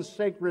will open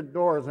sacred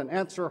doors and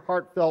answer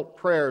heartfelt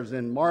prayers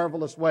in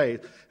marvelous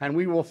ways, and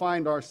we will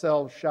find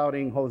ourselves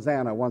shouting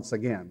Hosanna once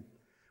again.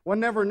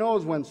 One never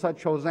knows when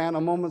such Hosanna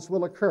moments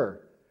will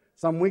occur.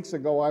 Some weeks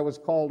ago, I was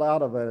called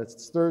out of a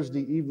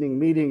Thursday evening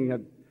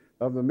meeting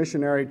of the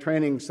Missionary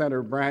Training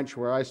Center branch,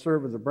 where I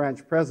serve as a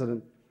branch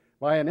president,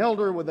 by an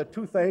elder with a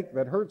toothache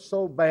that hurt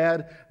so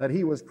bad that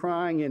he was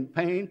crying in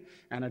pain,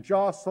 and a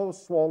jaw so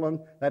swollen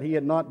that he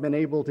had not been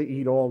able to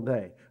eat all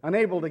day.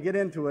 Unable to get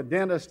into a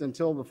dentist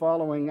until the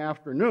following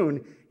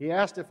afternoon, he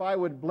asked if I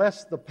would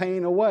bless the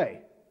pain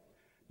away.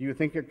 Do you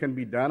think it can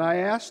be done, I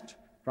asked,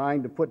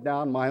 trying to put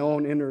down my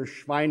own inner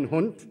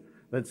Schweinhund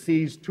that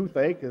sees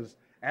toothache as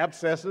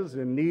abscesses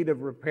in need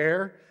of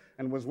repair,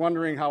 and was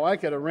wondering how I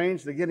could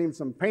arrange to get him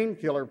some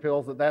painkiller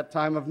pills at that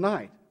time of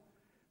night.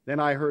 Then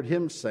I heard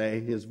him say,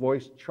 his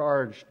voice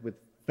charged with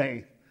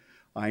faith,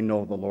 I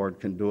know the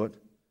Lord can do it.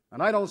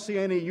 And I don't see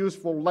any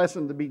useful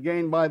lesson to be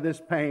gained by this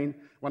pain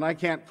when I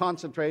can't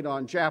concentrate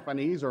on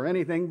Japanese or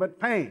anything but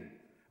pain.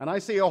 And I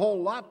see a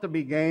whole lot to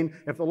be gained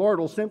if the Lord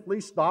will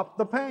simply stop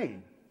the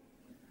pain.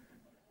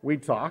 We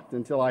talked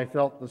until I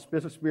felt the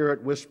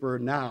Spirit whisper,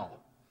 "Now,"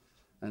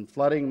 and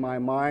flooding my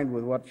mind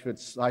with what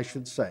I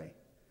should say.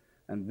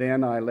 And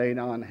then I laid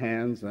on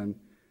hands and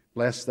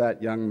blessed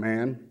that young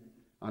man.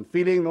 On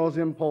feeling those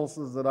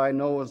impulses that I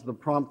know as the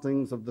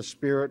promptings of the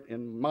Spirit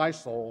in my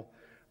soul,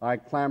 I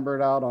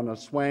clambered out on a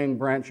swaying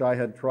branch I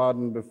had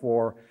trodden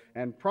before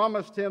and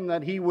promised him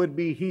that he would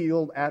be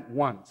healed at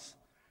once.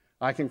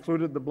 I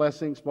concluded the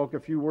blessing, spoke a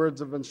few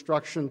words of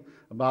instruction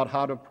about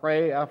how to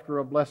pray after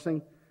a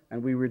blessing,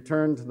 and we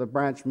returned to the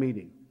branch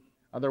meeting.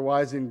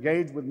 Otherwise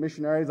engaged with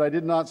missionaries, I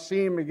did not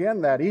see him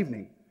again that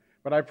evening,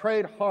 but I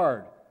prayed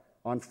hard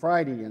on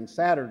Friday and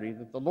Saturday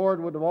that the Lord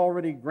would have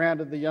already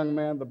granted the young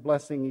man the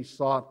blessing he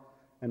sought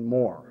and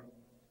more.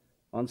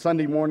 On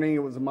Sunday morning,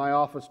 it was at my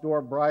office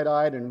door,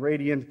 bright-eyed and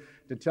radiant,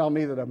 to tell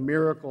me that a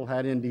miracle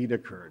had indeed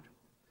occurred.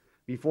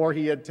 Before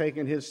he had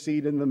taken his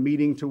seat in the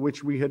meeting to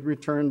which we had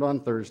returned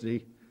on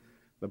Thursday,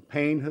 the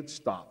pain had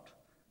stopped.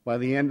 By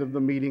the end of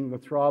the meeting, the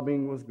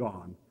throbbing was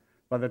gone.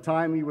 By the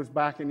time he was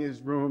back in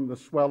his room, the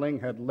swelling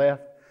had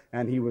left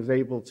and he was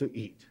able to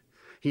eat.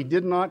 He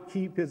did not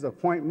keep his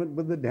appointment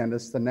with the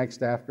dentist the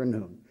next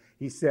afternoon.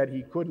 He said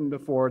he couldn't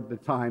afford the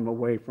time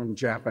away from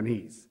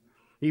Japanese.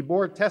 He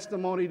bore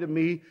testimony to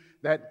me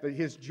that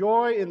his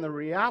joy in the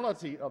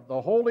reality of the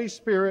Holy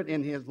Spirit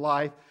in his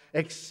life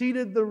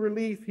exceeded the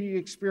relief he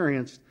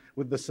experienced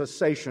with the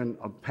cessation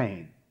of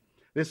pain.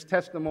 This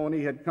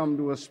testimony had come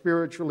to a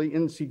spiritually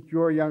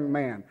insecure young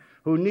man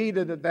who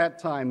needed at that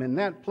time, in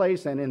that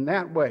place and in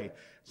that way,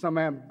 some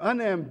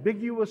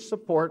unambiguous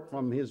support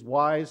from his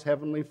wise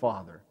Heavenly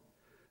Father.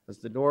 As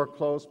the door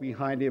closed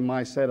behind him,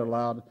 I said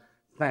aloud,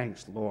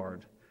 "Thanks,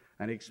 Lord,"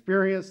 and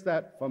experienced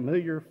that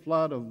familiar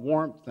flood of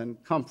warmth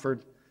and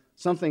comfort,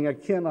 something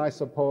akin, I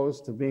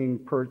suppose, to being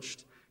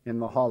perched in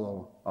the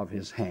hollow of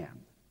his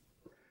hand.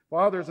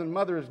 Fathers and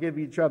mothers give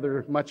each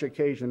other much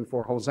occasion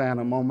for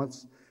Hosanna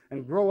moments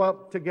and grow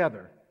up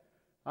together.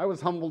 I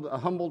was a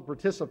humbled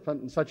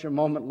participant in such a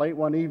moment late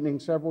one evening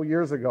several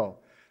years ago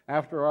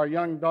after our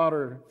young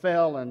daughter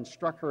fell and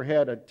struck her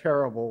head a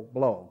terrible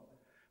blow.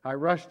 I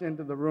rushed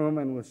into the room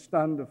and was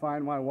stunned to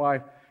find my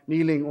wife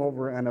kneeling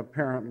over an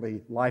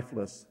apparently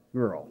lifeless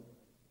girl.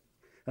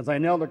 As I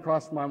knelt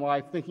across my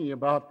wife thinking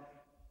about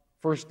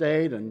first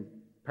aid and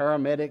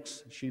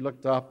paramedics, she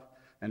looked up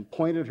and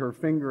pointed her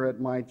finger at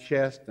my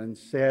chest and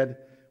said,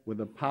 with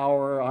a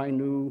power I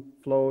knew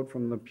flowed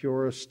from the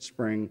purest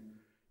spring,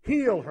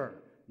 "Heal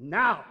her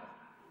now."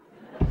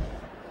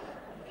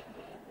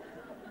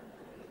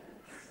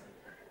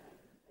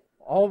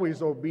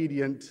 Always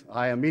obedient,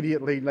 I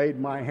immediately laid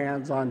my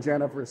hands on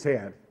Jennifer's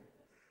head,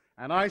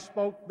 and I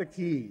spoke the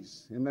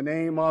keys in the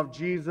name of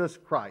Jesus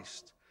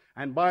Christ,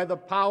 and by the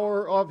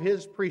power of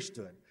his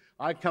priesthood,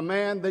 I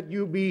command that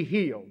you be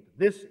healed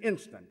this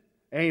instant.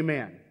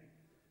 Amen.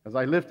 As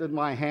I lifted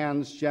my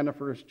hands,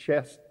 Jennifer's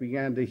chest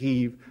began to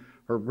heave,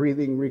 her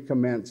breathing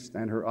recommenced,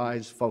 and her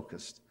eyes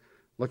focused.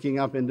 Looking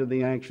up into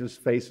the anxious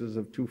faces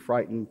of two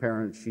frightened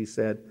parents, she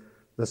said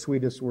the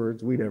sweetest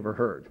words we'd ever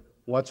heard.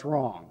 "What's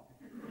wrong?"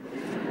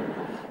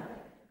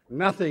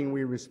 "Nothing,"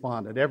 we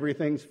responded.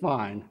 "Everything's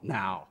fine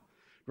now."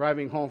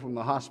 Driving home from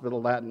the hospital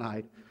that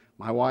night,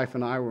 my wife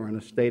and I were in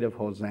a state of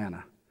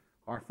Hosanna.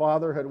 Our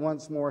Father had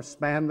once more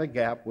spanned the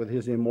gap with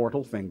his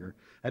immortal finger,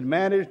 had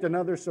managed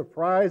another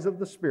surprise of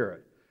the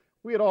Spirit.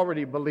 We had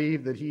already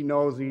believed that he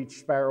knows each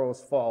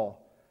sparrow's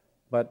fall,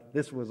 but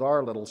this was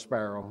our little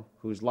sparrow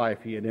whose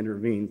life he had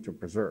intervened to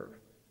preserve.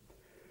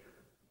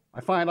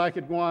 I find I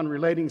could go on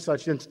relating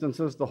such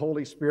instances, the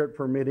Holy Spirit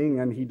permitting,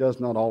 and he does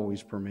not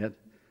always permit,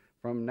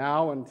 from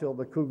now until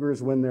the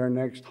Cougars win their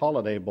next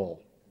Holiday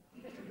Bowl.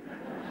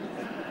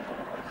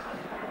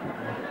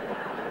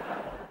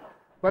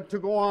 But to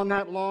go on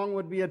that long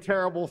would be a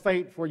terrible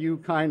fate for you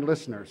kind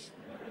listeners,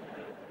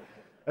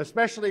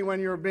 especially when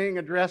you're being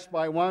addressed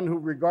by one who,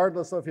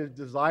 regardless of his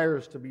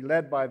desires to be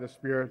led by the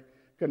Spirit,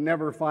 could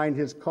never find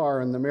his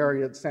car in the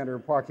Marriott Center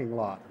parking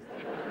lot.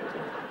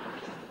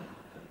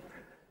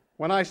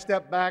 When I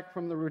step back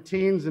from the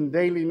routines and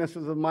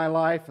dailynesses of my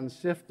life and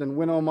sift and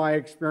winnow my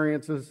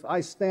experiences,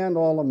 I stand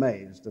all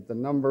amazed at the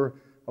number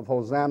of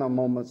Hosanna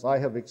moments I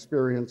have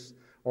experienced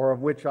or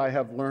of which I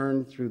have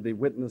learned through the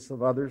witness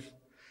of others.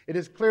 It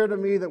is clear to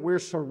me that we're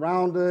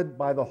surrounded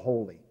by the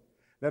holy,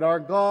 that our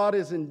God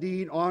is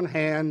indeed on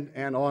hand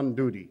and on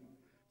duty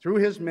through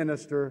his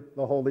minister,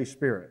 the Holy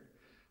Spirit,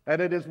 that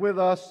it is with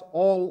us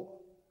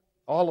all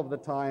of the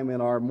time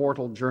in our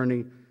mortal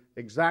journey,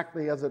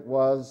 exactly as it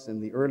was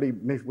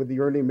with the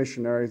early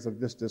missionaries of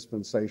this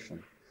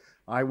dispensation.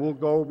 "I will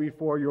go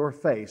before your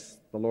face,"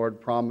 the Lord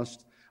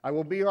promised. "I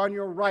will be on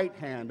your right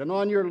hand and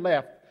on your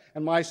left,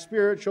 and my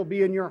Spirit shall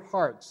be in your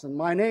hearts, and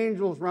mine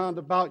angels round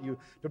about you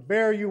to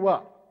bear you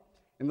up."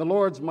 In the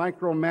Lord's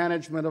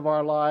micromanagement of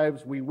our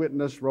lives, we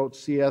witness, wrote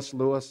C.S.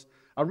 Lewis,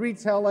 a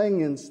retelling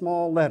in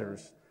small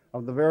letters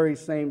of the very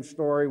same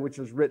story which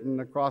is written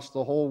across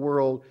the whole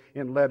world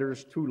in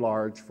letters too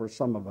large for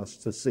some of us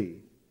to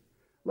see.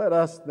 Let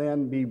us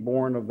then be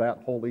born of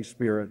that Holy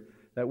Spirit,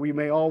 that we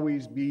may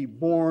always be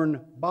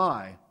born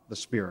by the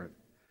Spirit.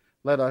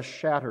 Let us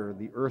shatter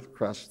the earth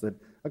crust that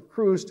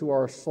accrues to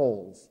our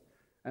souls,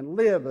 and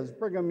live as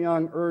Brigham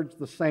Young urged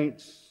the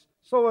saints,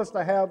 so as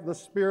to have the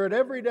Spirit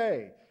every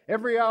day,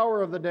 every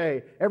hour of the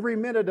day, every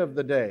minute of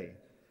the day.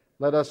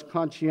 Let us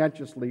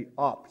conscientiously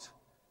opt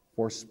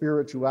for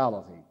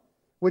spirituality,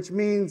 which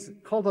means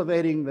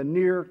cultivating the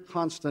near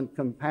constant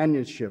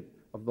companionship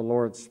of the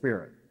Lord's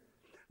Spirit.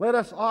 Let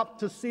us opt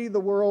to see the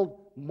world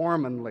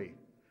Mormonly,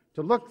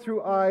 to look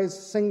through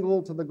eyes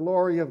single to the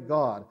glory of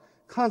God,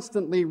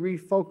 constantly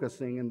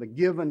refocusing in the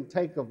give and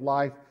take of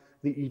life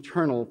the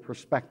eternal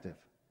perspective,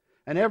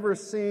 and ever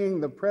seeing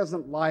the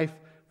present life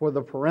for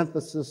the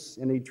parenthesis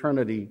in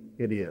eternity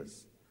it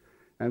is,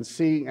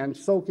 and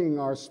soaking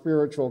our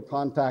spiritual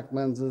contact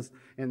lenses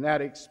in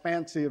that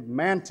expansive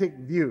mantic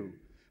view.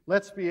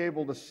 Let's be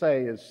able to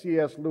say, as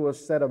C.S.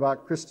 Lewis said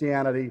about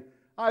Christianity,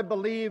 I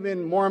believe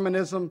in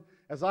Mormonism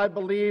as I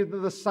believe that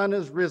the sun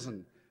is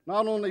risen,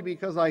 not only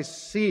because I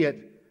see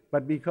it,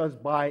 but because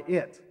by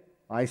it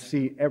I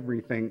see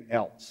everything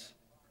else.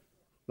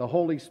 The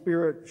Holy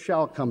Spirit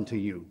shall come to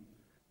you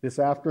this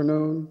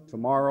afternoon,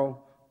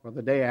 tomorrow, or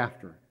the day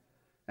after.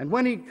 And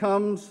when he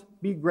comes,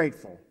 be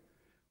grateful.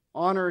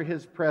 Honor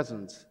his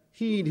presence,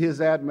 heed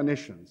his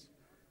admonitions,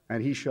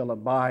 and he shall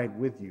abide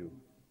with you.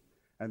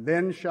 And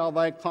then shall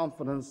thy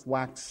confidence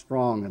wax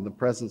strong in the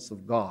presence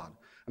of God.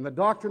 And the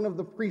doctrine of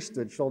the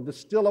priesthood shall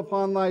distill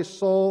upon thy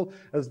soul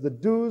as the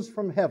dews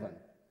from heaven.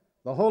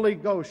 The Holy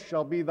Ghost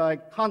shall be thy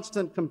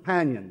constant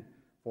companion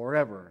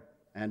forever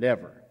and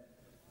ever.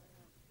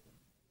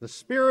 The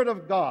Spirit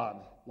of God,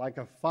 like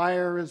a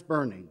fire, is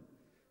burning.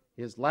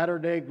 His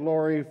latter-day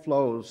glory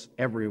flows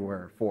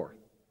everywhere forth.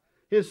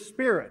 His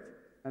Spirit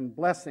and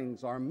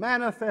blessings are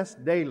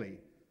manifest daily,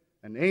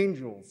 and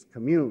angels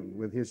commune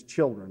with his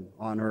children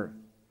on earth.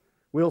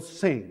 We'll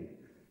sing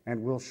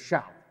and we'll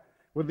shout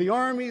with the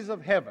armies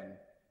of heaven,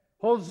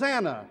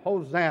 Hosanna,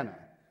 Hosanna,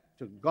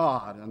 to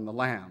God and the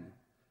Lamb.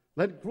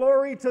 Let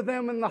glory to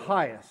them in the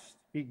highest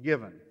be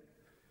given,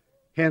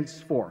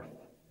 henceforth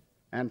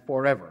and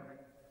forever.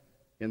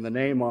 In the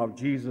name of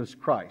Jesus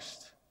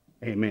Christ,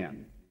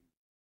 amen.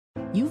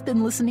 You've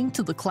been listening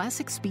to the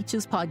Classic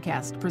Speeches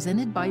podcast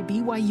presented by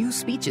BYU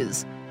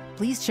Speeches.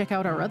 Please check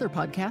out our other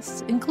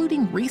podcasts,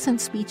 including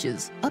Recent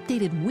Speeches,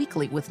 updated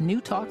weekly with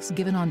new talks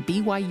given on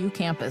BYU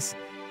campus,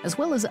 as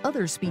well as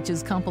other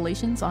speeches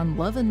compilations on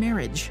love and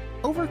marriage,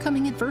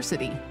 overcoming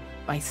adversity,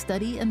 by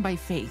study and by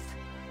faith.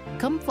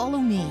 Come follow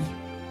me,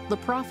 the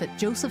prophet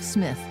Joseph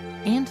Smith,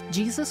 and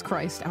Jesus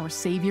Christ, our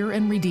Savior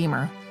and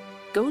Redeemer.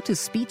 Go to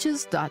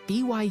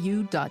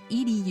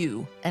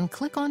speeches.byu.edu and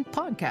click on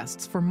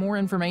podcasts for more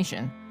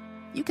information.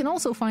 You can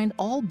also find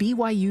all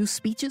BYU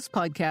Speeches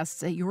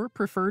podcasts at your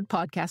preferred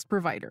podcast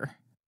provider.